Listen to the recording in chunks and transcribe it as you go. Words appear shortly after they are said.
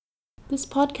This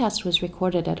podcast was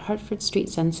recorded at Hartford Street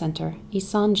Zen Center,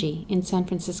 Isanji, in San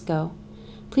Francisco.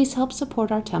 Please help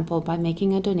support our temple by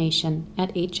making a donation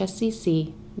at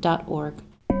hscc.org.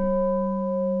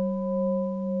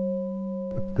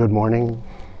 Good morning.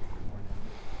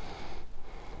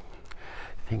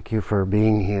 Thank you for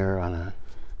being here on a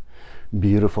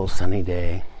beautiful sunny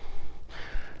day.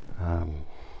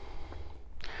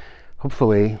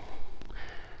 Hopefully,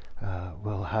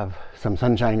 we'll have some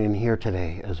sunshine in here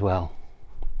today as well.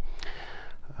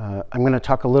 I'm going to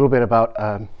talk a little bit about,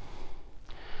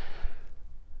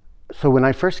 so when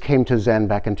I first came to Zen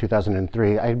back in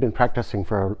 2003, I had been practicing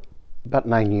for about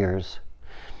 9 years.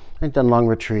 I'd done long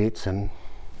retreats and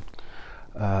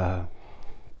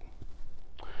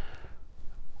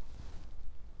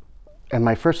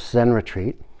my first Zen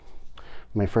retreat,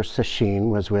 my first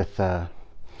sesshin was with, it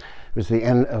was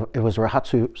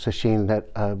Rahatsu sesshin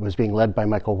that was being led by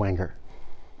Michael Wenger.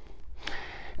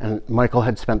 And Michael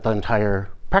had spent the entire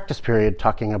practice period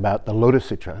talking about the Lotus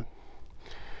Sutra.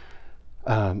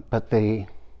 But the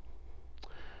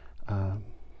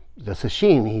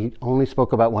sesshin, he only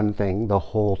spoke about one thing the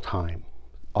whole time,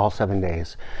 all 7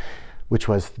 days, which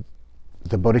was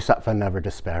the Bodhisattva never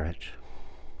disparage.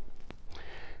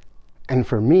 And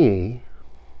for me,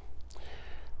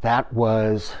 that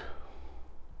was,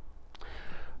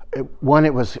 it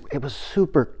was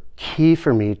super key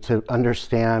for me to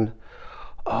understand,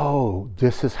 oh,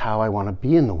 this is how I want to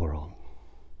be in the world.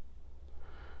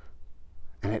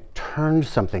 And it turned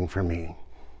something for me.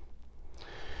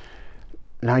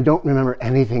 Now, I don't remember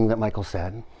anything that Michael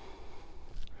said.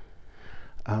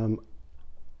 I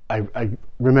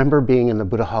remember being in the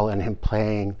Buddha Hall and him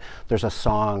playing, there's a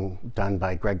song done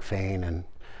by Greg Fain and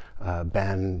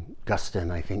Ben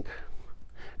Gustin, I think,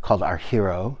 called Our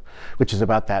Hero, which is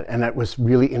about that. And it was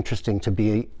really interesting to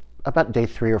be about day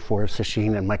 3 or 4 of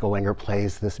sesshin, and Michael Wenger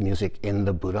plays this music in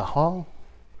the Buddha Hall.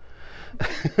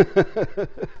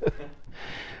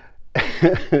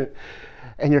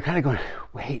 And you're kind of going,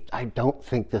 wait, I don't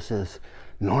think this is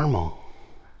normal.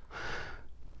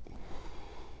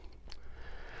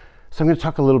 So I'm going to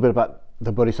talk a little bit about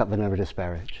the Bodhisattva never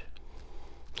disparage.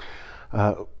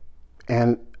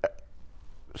 And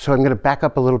so I'm going to back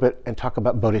up a little bit and talk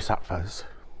about bodhisattvas.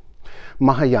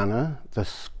 Mahayana, the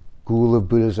school of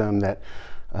Buddhism that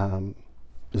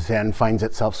Zen finds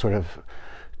itself sort of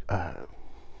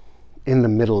in the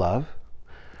middle of,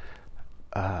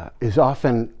 is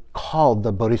often called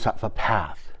the Bodhisattva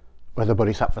path or the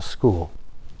Bodhisattva school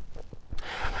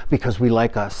because we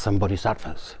like us some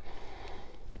bodhisattvas.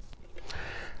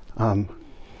 And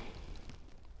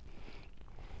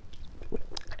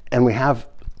we have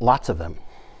lots of them.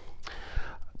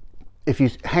 If you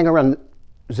hang around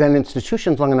Zen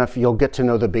institutions long enough, you'll get to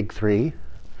know the big 3,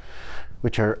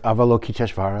 which are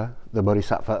Avalokiteshvara, the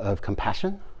Bodhisattva of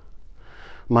compassion,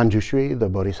 Manjushri, the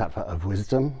Bodhisattva of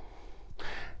wisdom,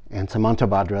 and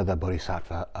Samantabhadra, the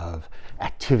Bodhisattva of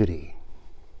activity.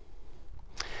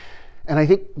 And I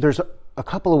think there's a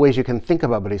couple of ways you can think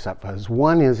about bodhisattvas.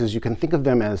 One is you can think of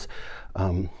them as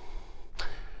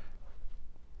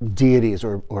deities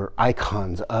or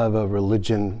icons of a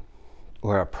religion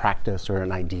or a practice or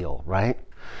an ideal, right?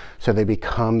 So they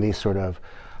become these sort of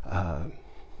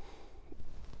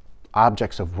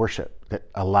objects of worship that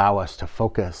allow us to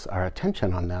focus our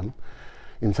attention on them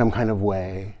in some kind of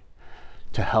way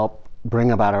to help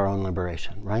bring about our own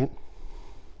liberation, right?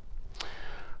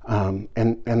 And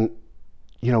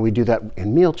you know, we do that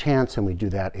in meal chants and we do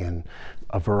that in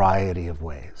a variety of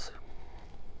ways.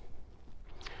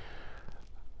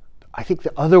 I think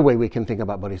the other way we can think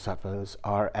about bodhisattvas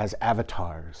are as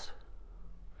avatars,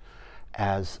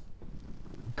 as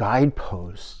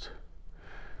guideposts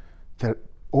that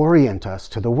orient us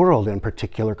to the world in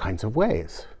particular kinds of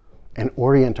ways and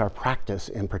orient our practice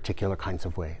in particular kinds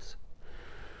of ways.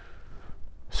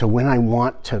 So when I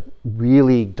want to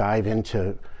really dive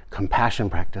into compassion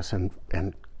practice and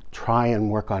try and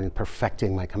work on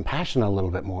perfecting my compassion a little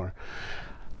bit more,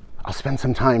 I'll spend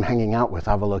some time hanging out with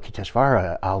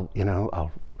Avalokiteshvara.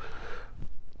 I'll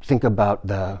think about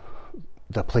the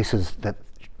places that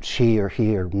she or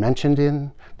he are mentioned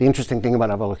in. The interesting thing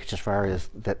about Avalokiteshvara is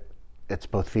that it's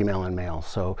both female and male.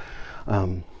 So,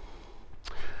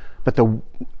 but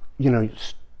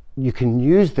you can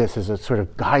use this as a sort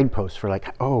of guidepost for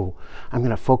like, oh, I'm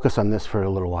going to focus on this for a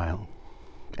little while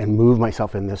and move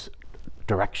myself in this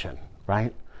direction,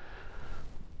 right?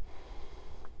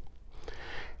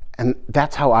 And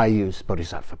that's how I use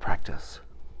bodhisattva practice.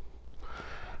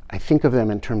 I think of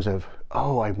them in terms of,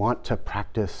 oh, I want to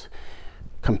practice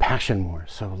compassion more,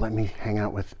 so let me hang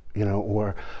out with,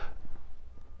 or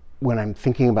when I'm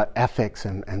thinking about ethics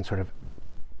and sort of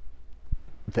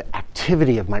the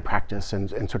activity of my practice and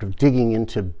sort of digging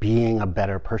into being a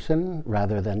better person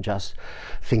rather than just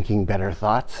thinking better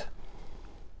thoughts.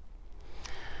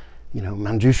 You know,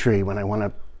 Manjushri, when I want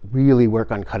to really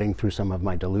work on cutting through some of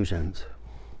my delusions.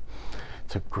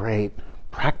 It's a great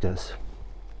practice.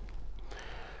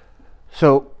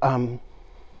 So,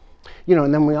 you know,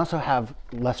 and then we also have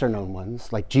lesser known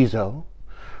ones like Jizo,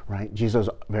 right? Jizo's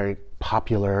very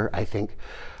popular, I think,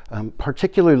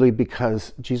 particularly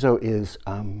because Jizo is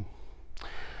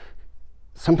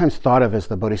sometimes thought of as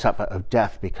the Bodhisattva of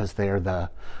death because they're the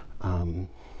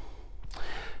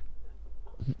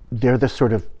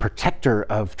sort of protector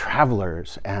of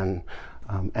travelers and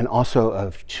also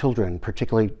of children,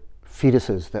 particularly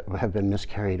fetuses that have been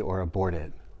miscarried or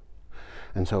aborted.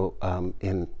 And so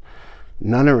in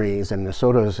nunneries and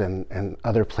Nisotos and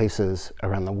other places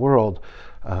around the world,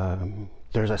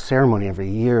 there's a ceremony every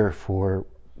year for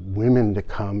women to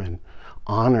come and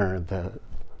honor the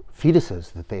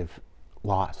fetuses that they've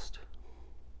lost.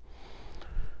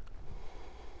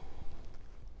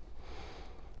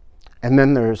 And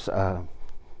then there's the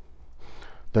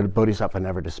Bodhisattva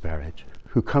Never Disparage,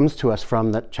 who comes to us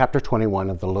from the chapter 21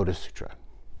 of the Lotus Sutra.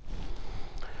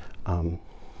 And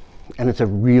it's a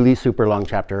really super long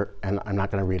chapter, and I'm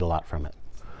not going to read a lot from it.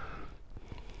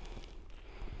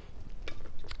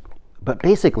 But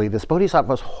basically, this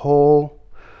Bodhisattva's whole,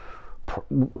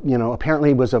 you know,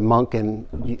 apparently was a monk in,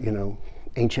 you know,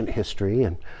 ancient history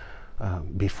and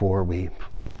before we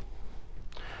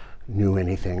knew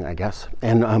anything, I guess.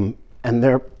 And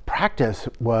their practice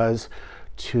was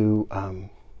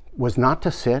not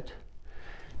to sit.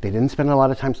 They didn't spend a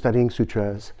lot of time studying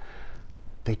sutras.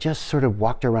 They just sort of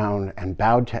walked around and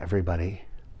bowed to everybody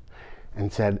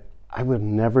and said, I will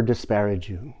never disparage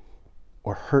you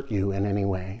or hurt you in any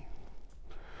way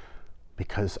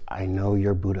because I know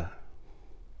you're Buddha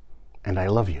and I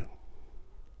love you.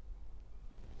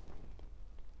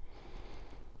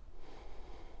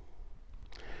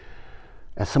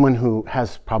 As someone who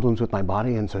has problems with my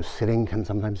body, and so sitting can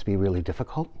sometimes be really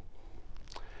difficult,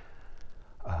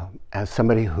 as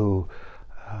somebody who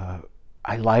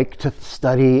I like to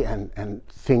study and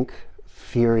think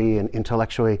theory and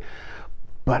intellectually,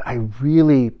 but I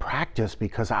really practice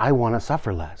because I want to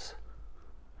suffer less.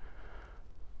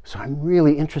 So I'm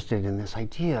really interested in this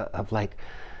idea of like,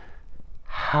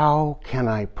 how can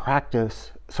I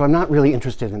practice? So I'm not really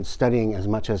interested in studying as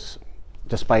much as,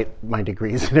 despite my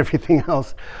degrees and everything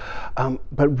else,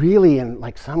 but really in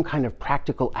like some kind of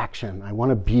practical action. I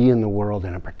want to be in the world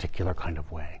in a particular kind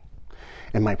of way.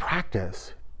 And my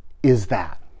practice is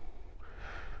that,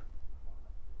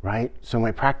 right? So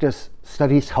my practice,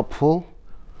 study's helpful,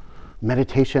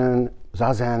 meditation,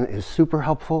 zazen is super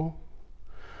helpful,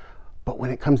 but when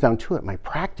it comes down to it, my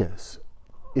practice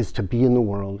is to be in the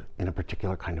world in a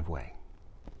particular kind of way.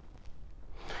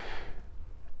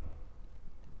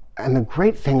 And the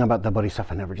great thing about the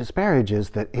Bodhisattva Never Disparage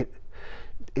is that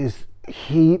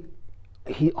he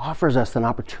offers us an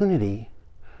opportunity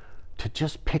to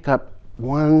just pick up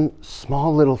one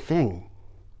small little thing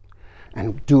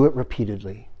and do it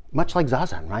repeatedly, much like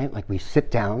zazen, right? Like we sit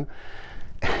down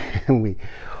and we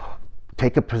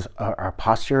take our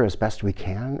posture as best we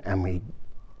can and we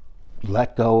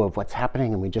let go of what's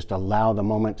happening and we just allow the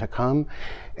moment to come,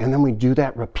 and then we do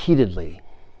that repeatedly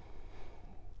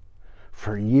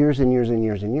for years and years and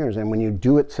years and years. And when you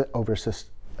do it over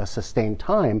a sustained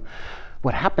time,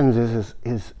 what happens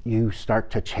is you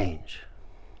start to change.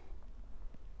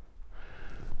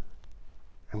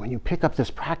 And when you pick up this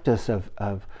practice of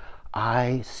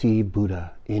I see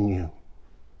Buddha in you.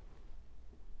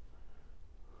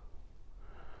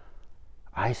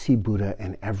 I see Buddha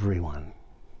in everyone.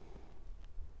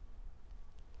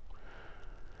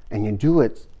 And you do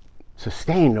it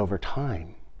sustained over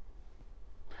time,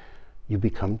 you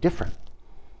become different.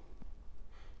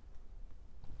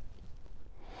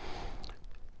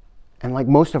 And like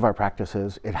most of our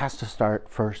practices, it has to start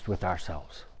first with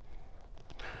ourselves.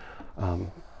 Thich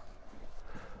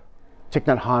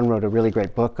Nhat Hanh wrote a really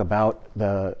great book about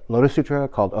the Lotus Sutra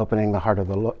called Opening the Heart of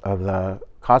the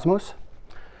Cosmos.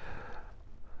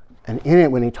 And in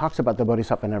it, when he talks about the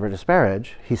Bodhisattva Never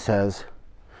Disparage, he says,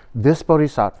 this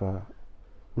Bodhisattva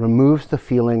removes the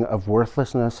feeling of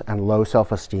worthlessness and low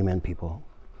self-esteem in people.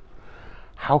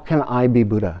 How can I be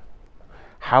Buddha?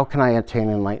 How can I attain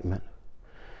enlightenment?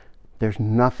 There's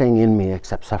nothing in me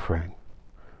except suffering.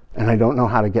 And I don't know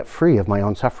how to get free of my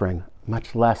own suffering,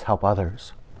 much less help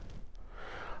others.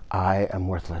 I am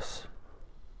worthless.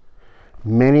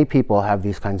 Many people have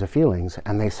these kinds of feelings,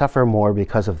 and they suffer more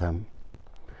because of them.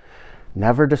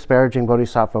 Never Disparaging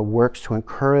Bodhisattva works to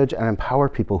encourage and empower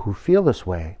people who feel this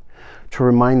way to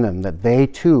remind them that they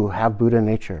too have Buddha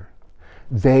nature.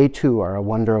 They too are a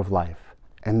wonder of life,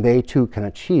 and they too can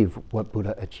achieve what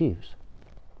Buddha achieves.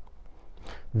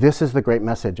 This is the great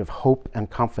message of hope and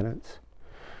confidence.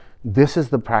 This is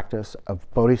the practice of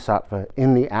Bodhisattva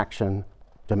in the action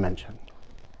dimension.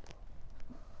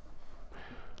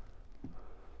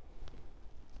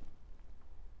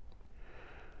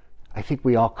 I think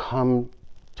we all come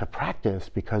to practice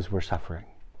because we're suffering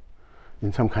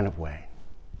in some kind of way.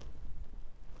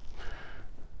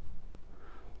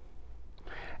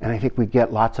 And I think we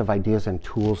get lots of ideas and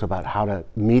tools about how to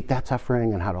meet that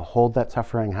suffering and how to hold that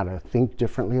suffering, how to think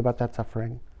differently about that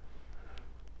suffering.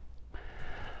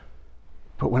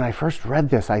 But when I first read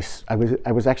this, I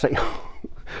was actually I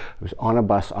was on a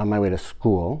bus on my way to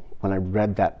school when I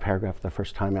read that paragraph the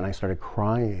first time, and I started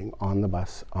crying on the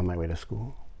bus on my way to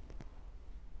school.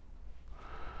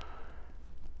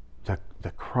 The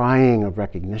crying of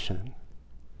recognition.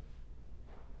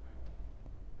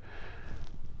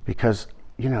 Because,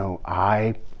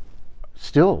 I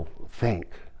still think,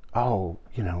 I'm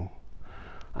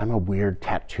a weird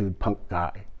tattooed punk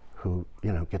guy who,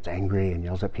 gets angry and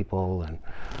yells at people and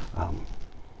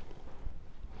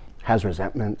has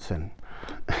resentments and,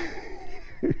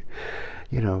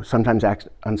 sometimes acts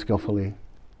unskillfully.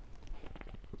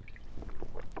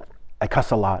 I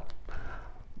cuss a lot.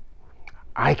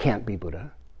 I can't be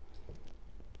Buddha.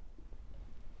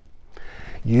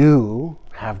 You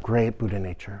have great Buddha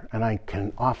nature, and I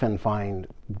can often find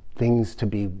things to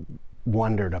be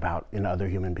wondered about in other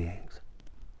human beings.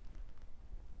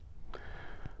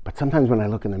 But sometimes when I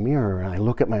look in the mirror and I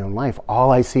look at my own life, all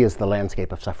I see is the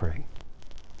landscape of suffering.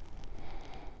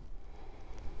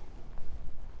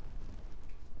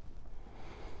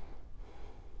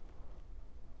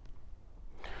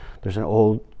 There's an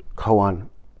old koan.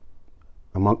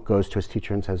 A monk goes to his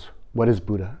teacher and says, "What is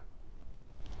Buddha?"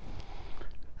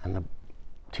 And the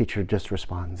teacher just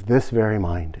responds, "This very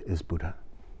mind is Buddha."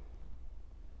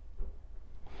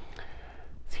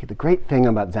 See, the great thing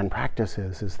about Zen practice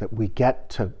is that we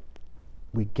get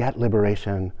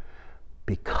liberation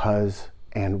because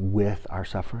and with our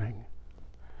suffering.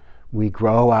 We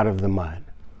grow out of the mud.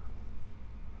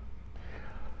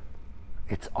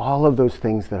 It's all of those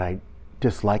things that I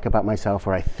dislike about myself,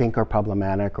 or I think are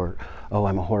problematic, or, oh,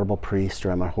 I'm a horrible priest, or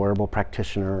I'm a horrible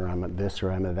practitioner, or I'm a this,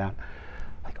 or I'm a that.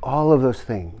 Like all of those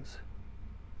things,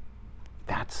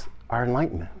 that's our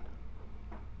enlightenment.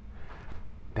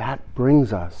 That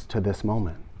brings us to this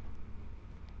moment.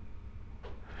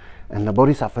 And the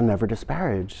Bodhisattva Never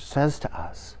Disparage says to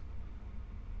us,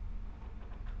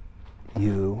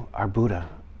 you are Buddha.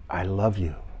 I love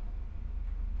you.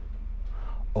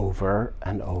 Over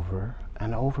and over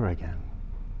and over again.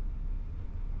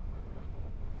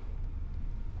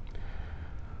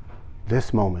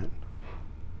 This moment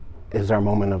is our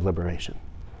moment of liberation.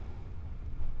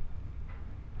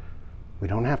 We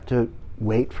don't have to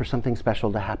wait for something special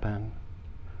to happen.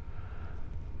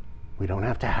 We don't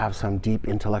have to have some deep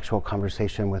intellectual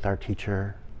conversation with our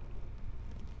teacher.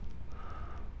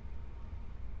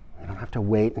 We don't have to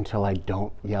wait until I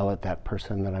don't yell at that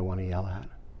person that I want to yell at.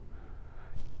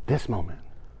 This moment,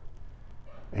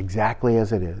 exactly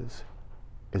as it is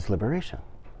liberation.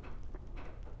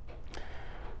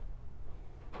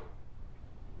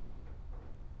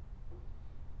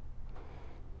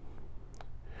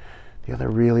 The other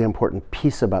really important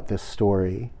piece about this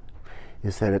story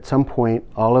is that at some point,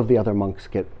 all of the other monks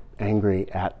get angry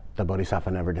at the Bodhisattva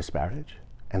Never Disparage,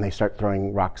 and they start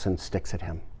throwing rocks and sticks at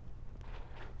him,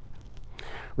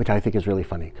 which I think is really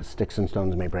funny, because sticks and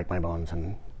stones may break my bones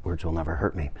and words will never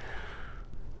hurt me.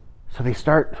 So they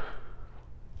start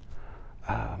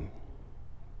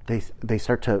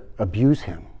to abuse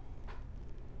him.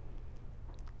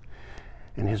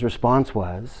 And his response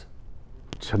was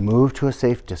to move to a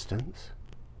safe distance,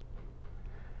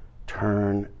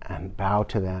 turn and bow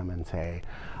to them and say,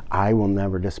 I will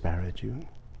never disparage you.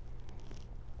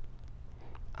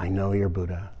 I know you're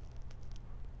Buddha.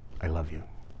 I love you.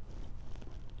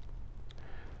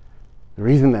 The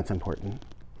reason that's important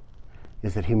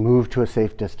is that he moved to a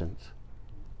safe distance.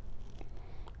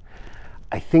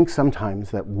 I think sometimes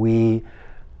that we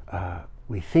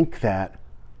think that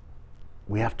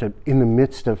we have to, in the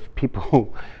midst of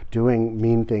people doing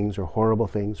mean things or horrible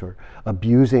things or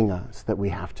abusing us, that we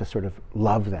have to sort of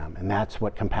love them. And that's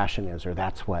what compassion is, or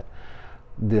that's what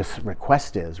this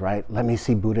request is, right? Let me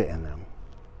see Buddha in them.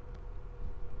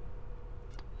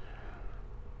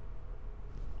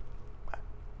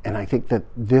 And I think that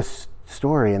this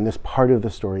story and this part of the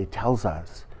story tells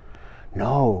us,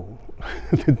 no,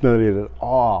 not it at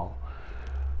all.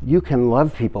 You can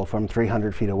love people from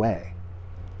 300 feet away.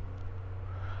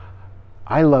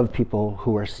 I love people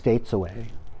who are states away.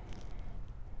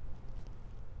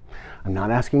 I'm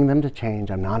not asking them to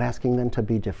change. I'm not asking them to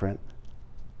be different.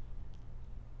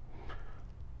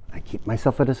 I keep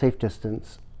myself at a safe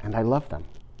distance, and I love them.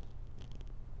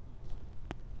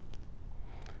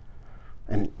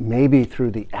 And maybe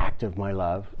through the act of my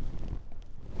love,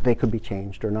 they could be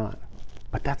changed or not.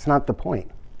 But that's not the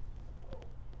point.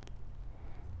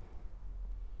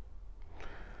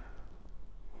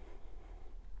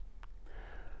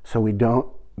 So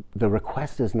the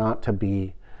request is not to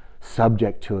be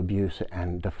subject to abuse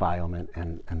and defilement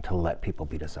and to let people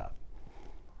beat us up.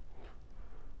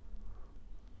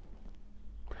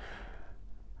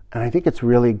 And I think it's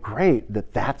really great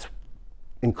that that's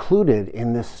included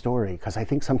in this story, because I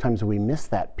think sometimes we miss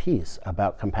that piece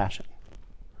about compassion.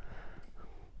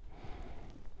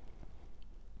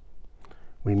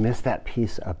 We miss that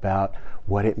piece about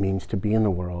what it means to be in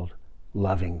the world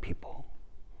loving people.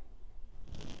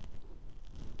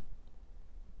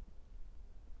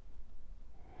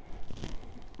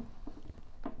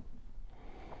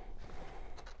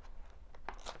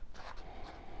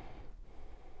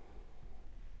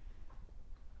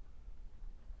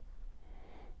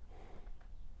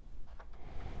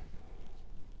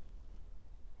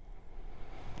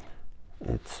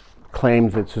 It's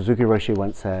claimed that Suzuki Roshi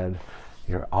once said,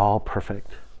 "You're all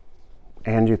perfect,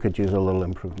 and you could use a little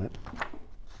improvement."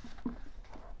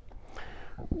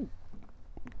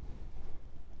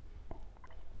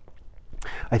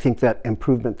 I think that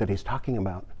improvement that he's talking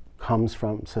about comes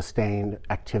from sustained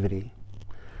activity,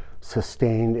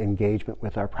 sustained engagement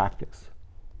with our practice.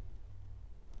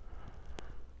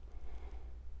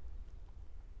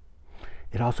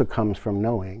 It also comes from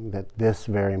knowing that this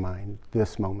very mind,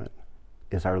 this moment,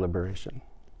 is our liberation.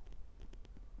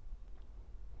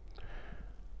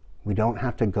 We don't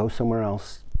have to go somewhere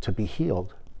else to be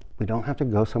healed. We don't have to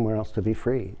go somewhere else to be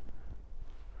free.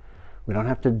 We don't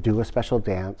have to do a special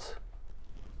dance.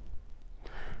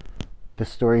 This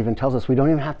story even tells us we don't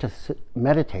even have to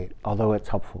meditate, although it's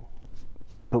helpful.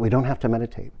 But we don't have to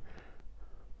meditate.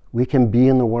 We can be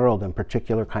in the world in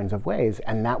particular kinds of ways,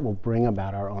 and that will bring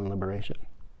about our own liberation.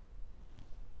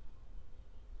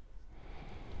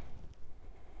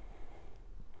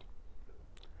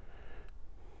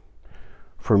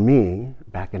 For me,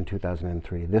 back in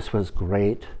 2003, this was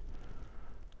great.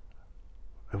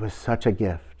 It was such a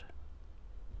gift.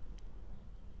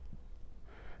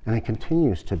 And it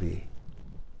continues to be.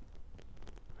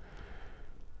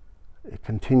 It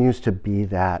continues to be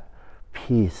that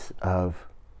piece of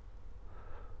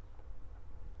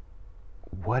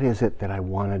what is it that I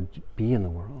want to be in the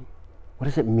world? What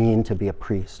does it mean to be a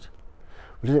priest?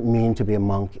 What does it mean to be a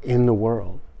monk in the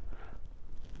world?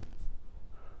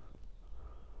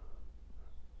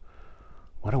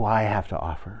 What do I have to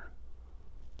offer?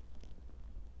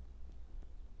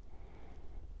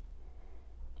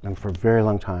 And for a very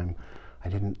long time, I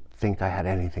didn't think I had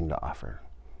anything to offer.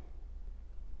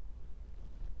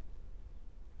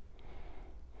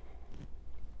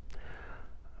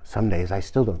 Some days I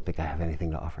still don't think I have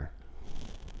anything to offer.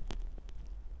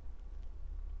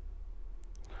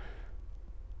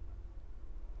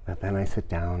 But then I sit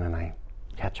down and I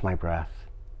catch my breath.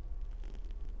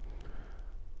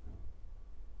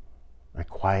 I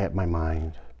quiet my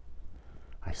mind.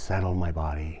 I settle my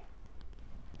body.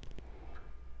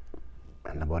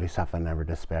 And the Bodhisattva never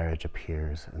disparage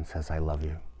appears and says, "I love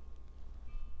you."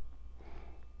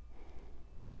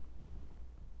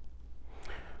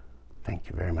 Thank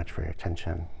you very much for your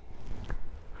attention.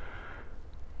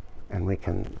 And we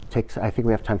can take, I think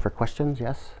we have time for questions,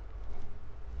 yes?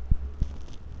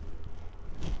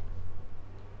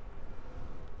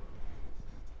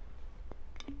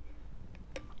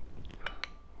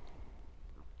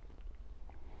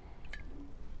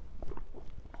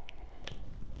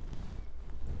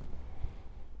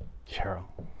 Cheryl.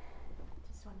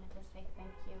 Just wanted to say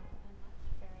thank you, and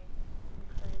that's very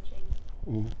encouraging.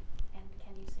 Mm. And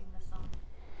can you sing the song?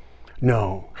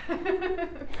 No.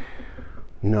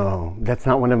 No, that's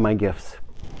not one of my gifts.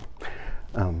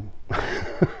 And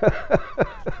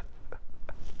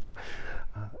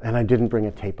I didn't bring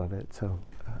a tape of it, so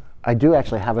I do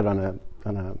actually have it on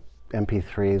a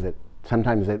MP3 that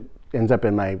sometimes it ends up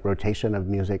in my rotation of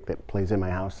music that plays in my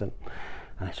house, and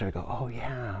I sort of go, oh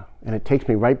yeah, and it takes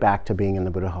me right back to being in the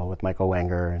Buddha Hall with Michael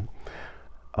Wenger and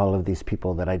all of these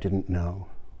people that I didn't know.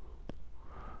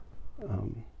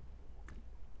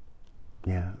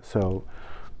 Yeah, so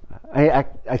I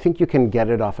think you can get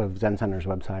it off of Zen Center's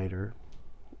website, or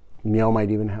Myo might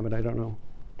even have it, I don't know.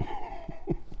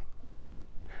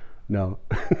 No.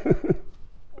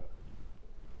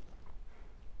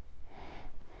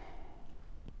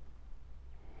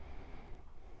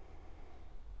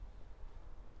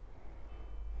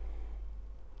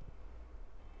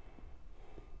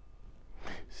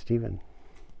 Stephen.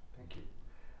 Thank you.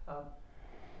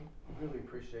 Really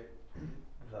appreciate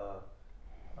the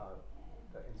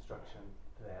instruction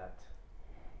that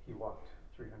he walked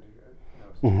 300 yards,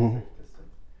 safe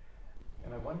distance.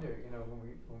 And I wonder,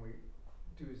 when we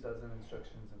do zazen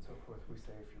instructions and so forth, we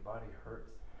say if your body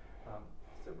hurts,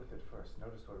 sit with it first.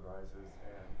 Notice what arises,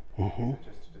 and is it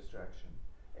just a distraction?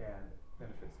 And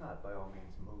then if it's not, by all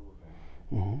means, move.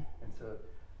 And so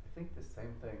I think the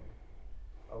same thing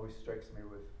always strikes me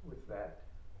with that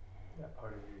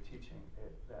part of your teaching.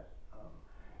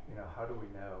 How do we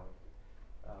know?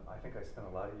 I think I spent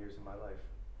a lot of years in my life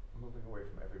moving away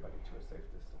from everybody to a safe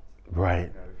distance. Right.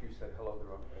 If you said hello the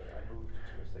wrong way, I moved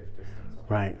to a safe distance, 100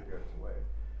 Right. yards away.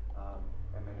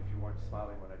 And then if you weren't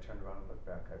smiling when I turned around and looked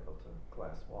back, I built a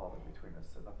glass wall in between us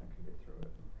so nothing could get through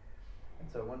it. And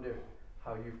so I wonder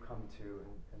how you've come to,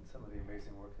 and some of the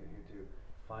amazing work that you do,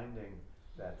 finding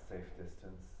that safe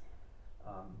distance,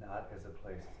 not as a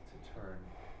place to turn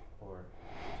or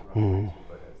to run away to,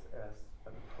 but as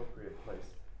an appropriate place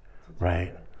to take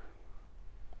Right. care.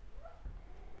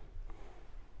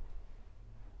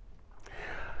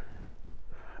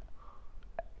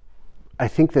 I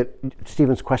think that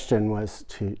Stephen's question was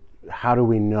how do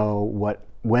we know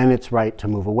when it's right to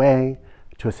move away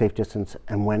to a safe distance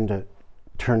and when to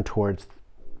turn towards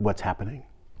what's happening.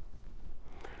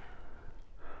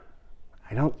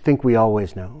 I don't think we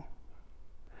always know.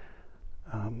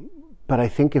 But I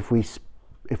think if we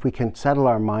can settle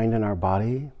our mind and our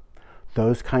body,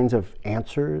 those kinds of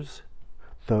answers,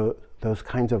 those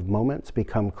kinds of moments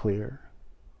become clear.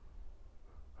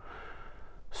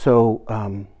 So,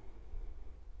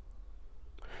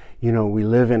 we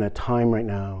live in a time right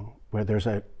now where there's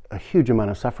a huge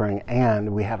amount of suffering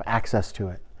and we have access to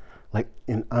it, like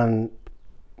in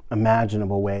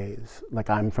unimaginable ways. Like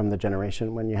I'm from the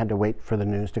generation when you had to wait for the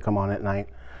news to come on at night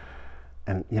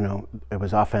and, it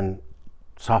was often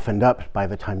softened up by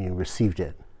the time you received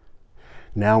it.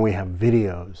 Now we have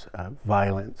videos of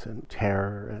violence and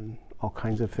terror and all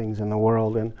kinds of things in the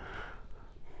world. And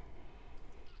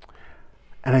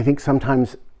I think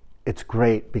sometimes it's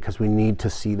great because we need to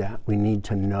see that. We need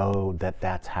to know that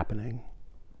that's happening.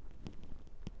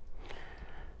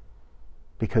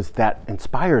 Because that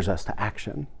inspires us to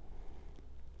action.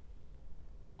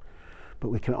 But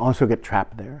we can also get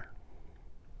trapped there.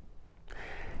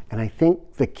 And I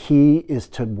think the key is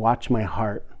to watch my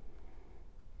heart.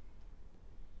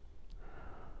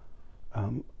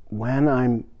 When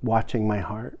I'm watching my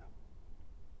heart,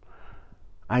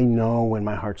 I know when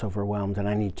my heart's overwhelmed and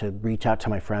I need to reach out to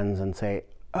my friends and say,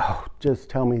 oh, just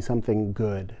tell me something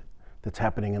good that's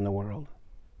happening in the world.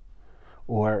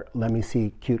 Or let me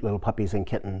see cute little puppies and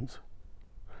kittens,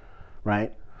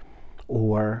 right?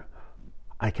 Or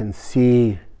I can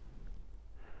see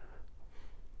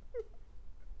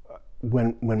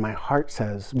when my heart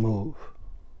says move,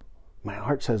 my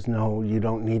heart says no, you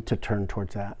don't need to turn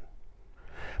towards that.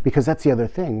 Because that's the other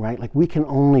thing, right? Like we can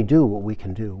only do what we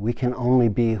can do. We can only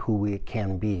be who we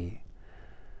can be.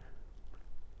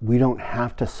 We don't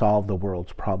have to solve the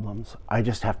world's problems. I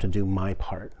just have to do my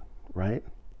part, right?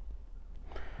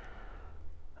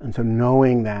 And so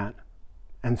knowing that,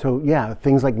 and so yeah,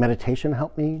 things like meditation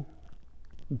help me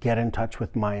get in touch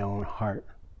with my own heart.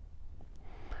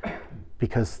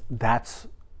 Because that's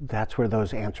where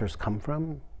those answers come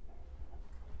from.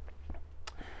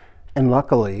 And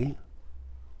luckily,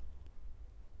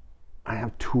 I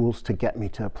have tools to get me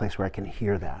to a place where I can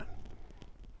hear that.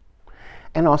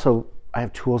 And also, I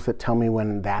have tools that tell me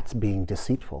when that's being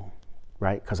deceitful,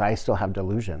 right? Because I still have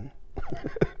delusion.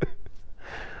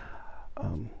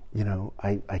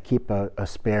 I keep a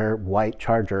spare white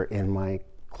charger in my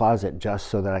closet just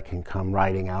so that I can come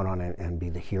riding out on it and be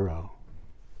the hero.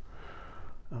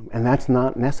 And that's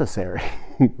not necessary,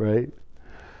 right?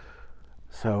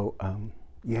 So,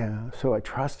 so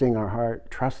trusting our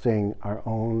heart, trusting our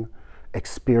own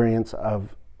experience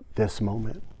of this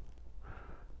moment,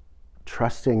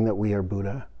 trusting that we are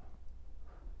Buddha.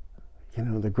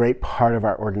 The great part of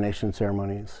our ordination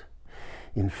ceremonies,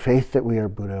 in faith that we are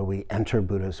Buddha, we enter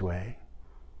Buddha's way.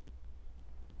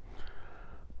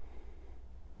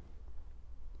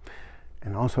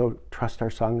 And also trust our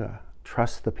Sangha,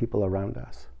 trust the people around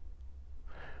us.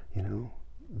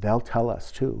 They'll tell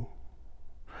us too,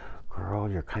 girl,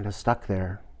 you're kind of stuck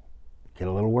there. Get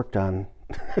a little work done.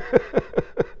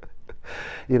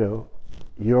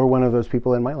 You're one of those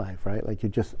people in my life, right? Like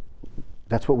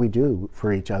that's what we do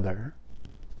for each other.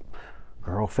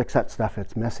 Girl, fix that stuff,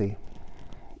 it's messy.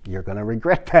 You're gonna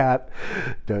regret that.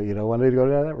 You don't want to go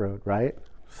down that road, right?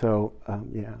 So,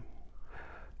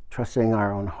 trusting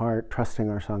our own heart, trusting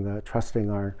our Sangha, trusting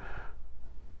our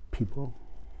people.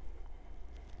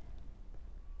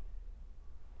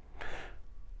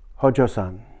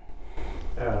 Hojo-san.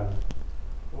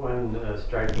 One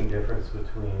striking difference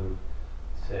between,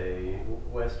 say,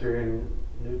 Western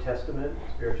New Testament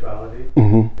spirituality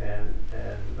and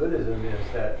Buddhism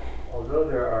is that although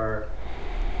there are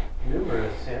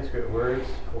numerous Sanskrit words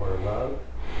for love,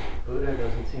 Buddha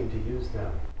doesn't seem to use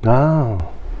them. Oh.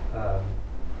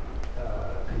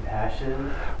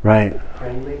 Compassion, right.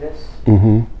 Friendliness,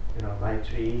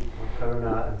 Maitri,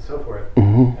 Karuna, and so forth.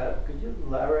 Could you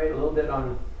elaborate a little bit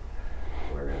on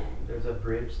where there's a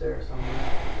bridge there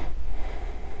somewhere?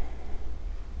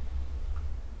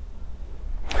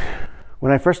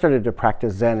 When I first started to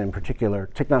practice Zen in particular,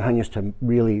 Thich Nhat Hanh used to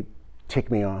really tick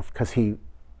me off because he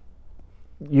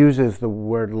uses the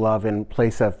word love in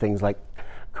place of things like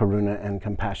karuna and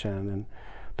compassion and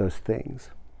those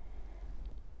things.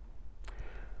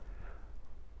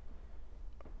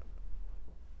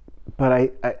 But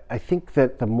I think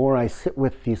that the more I sit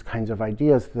with these kinds of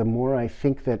ideas, the more I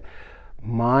think that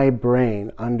my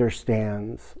brain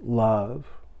understands love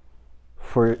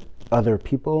for other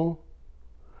people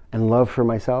and love for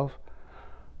myself.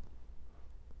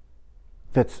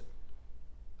 That's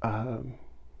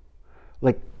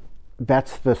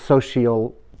that's the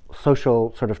social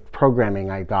sort of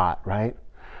programming I got, right?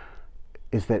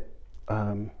 Is that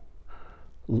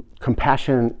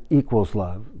compassion equals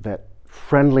love, that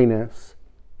friendliness,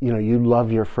 you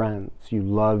love your friends, you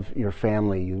love your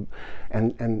family,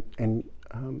 and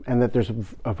that there's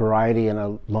a variety and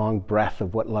a long breadth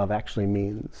of what love actually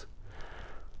means.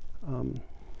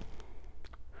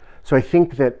 So I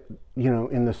think that,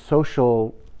 in the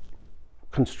social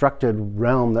constructed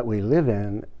realm that we live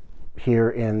in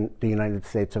here in the United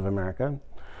States of America,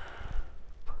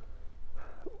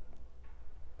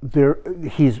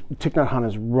 Thich Nhat Hanh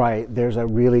is right.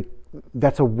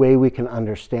 That's a way we can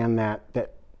understand that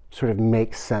sort of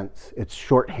makes sense. It's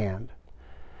shorthand,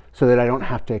 so that I don't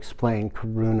have to explain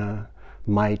karuna,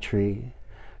 maitri,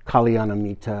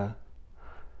 kalyanamitta,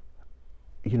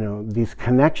 these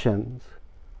connections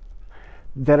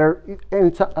that are,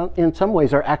 in some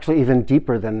ways, are actually even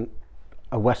deeper than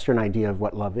a Western idea of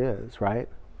what love is, right?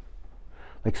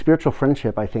 Like spiritual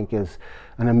friendship, I think, is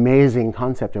an amazing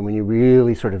concept. And when you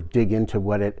really sort of dig into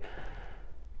what it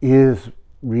is,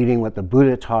 reading what the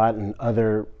Buddha taught and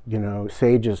other,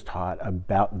 sages taught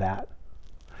about that,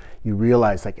 you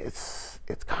realize it's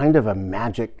kind of a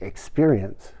magic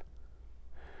experience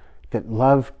that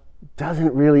love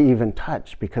doesn't really even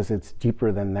touch, because it's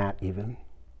deeper than that even.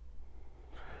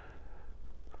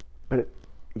 But,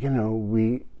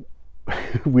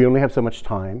 we only have so much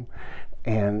time,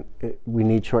 and we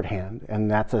need shorthand.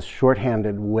 And that's a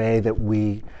shorthanded way that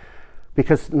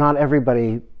because not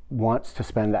everybody wants to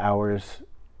spend hours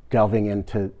delving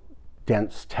into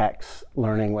dense texts,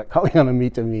 learning what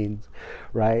kalyanamitta means,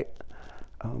 right?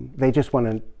 They just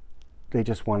want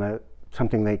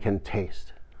something they can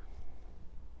taste.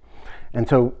 And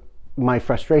so my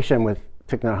frustration with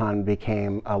Thich Nhat Hanh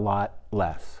became a lot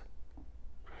less.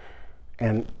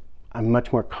 And I'm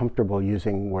much more comfortable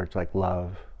using words like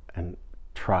love and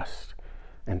trust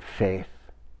and faith,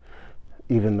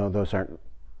 even though those aren't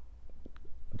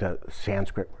the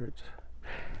Sanskrit words.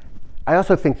 I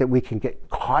also think that we can get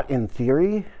caught in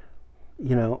theory.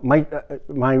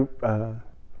 My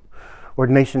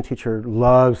ordination teacher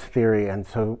loves theory, and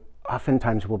so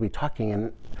oftentimes we'll be talking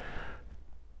and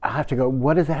I'll have to go,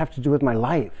 what does that have to do with my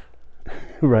life?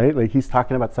 Right? Like he's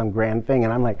talking about some grand thing,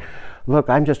 and I'm like, look,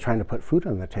 I'm just trying to put food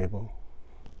on the table.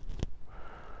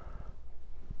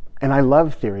 And I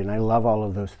love theory, and I love all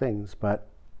of those things, but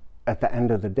at the end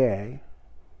of the day,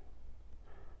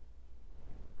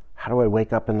 how do I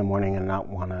wake up in the morning and not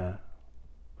want to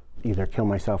either kill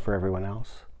myself or everyone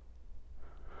else?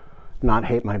 Not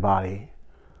hate my body?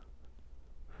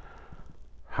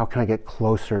 How can I get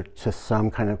closer to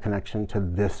some kind of connection to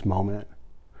this moment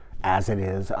as it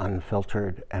is,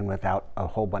 unfiltered and without a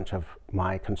whole bunch of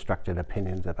my constructed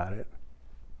opinions about it?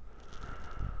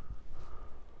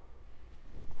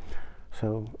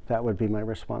 So that would be my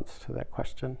response to that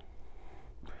question.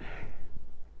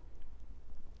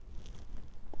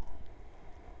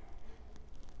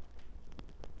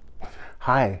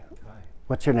 Hi. Hi.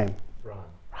 What's your name? Ron.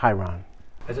 Hi, Ron.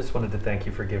 I just wanted to thank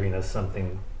you for giving us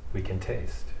something we can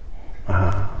taste.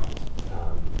 What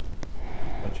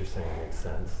you're saying makes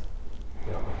sense.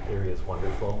 The theory is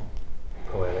wonderful,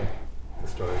 poetic. The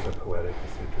stories are poetic.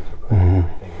 The sutras are poetic.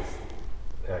 Everything is,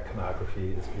 the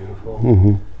iconography is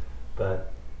beautiful.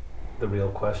 But the real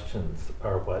questions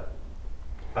are what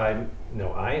I am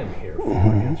here for,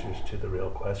 answers to the real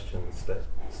questions that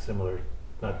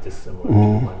not dissimilar to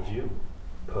the ones you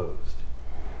posed.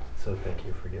 So thank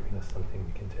you for giving us something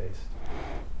we can taste.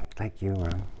 Thank you,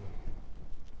 Ron.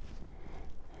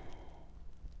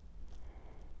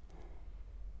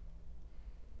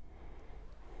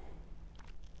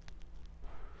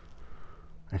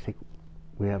 I think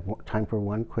we have time for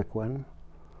one quick one,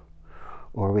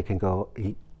 or we can go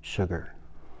eat sugar.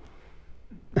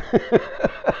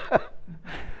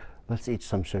 Let's eat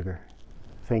some sugar.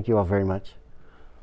 Thank you all very much.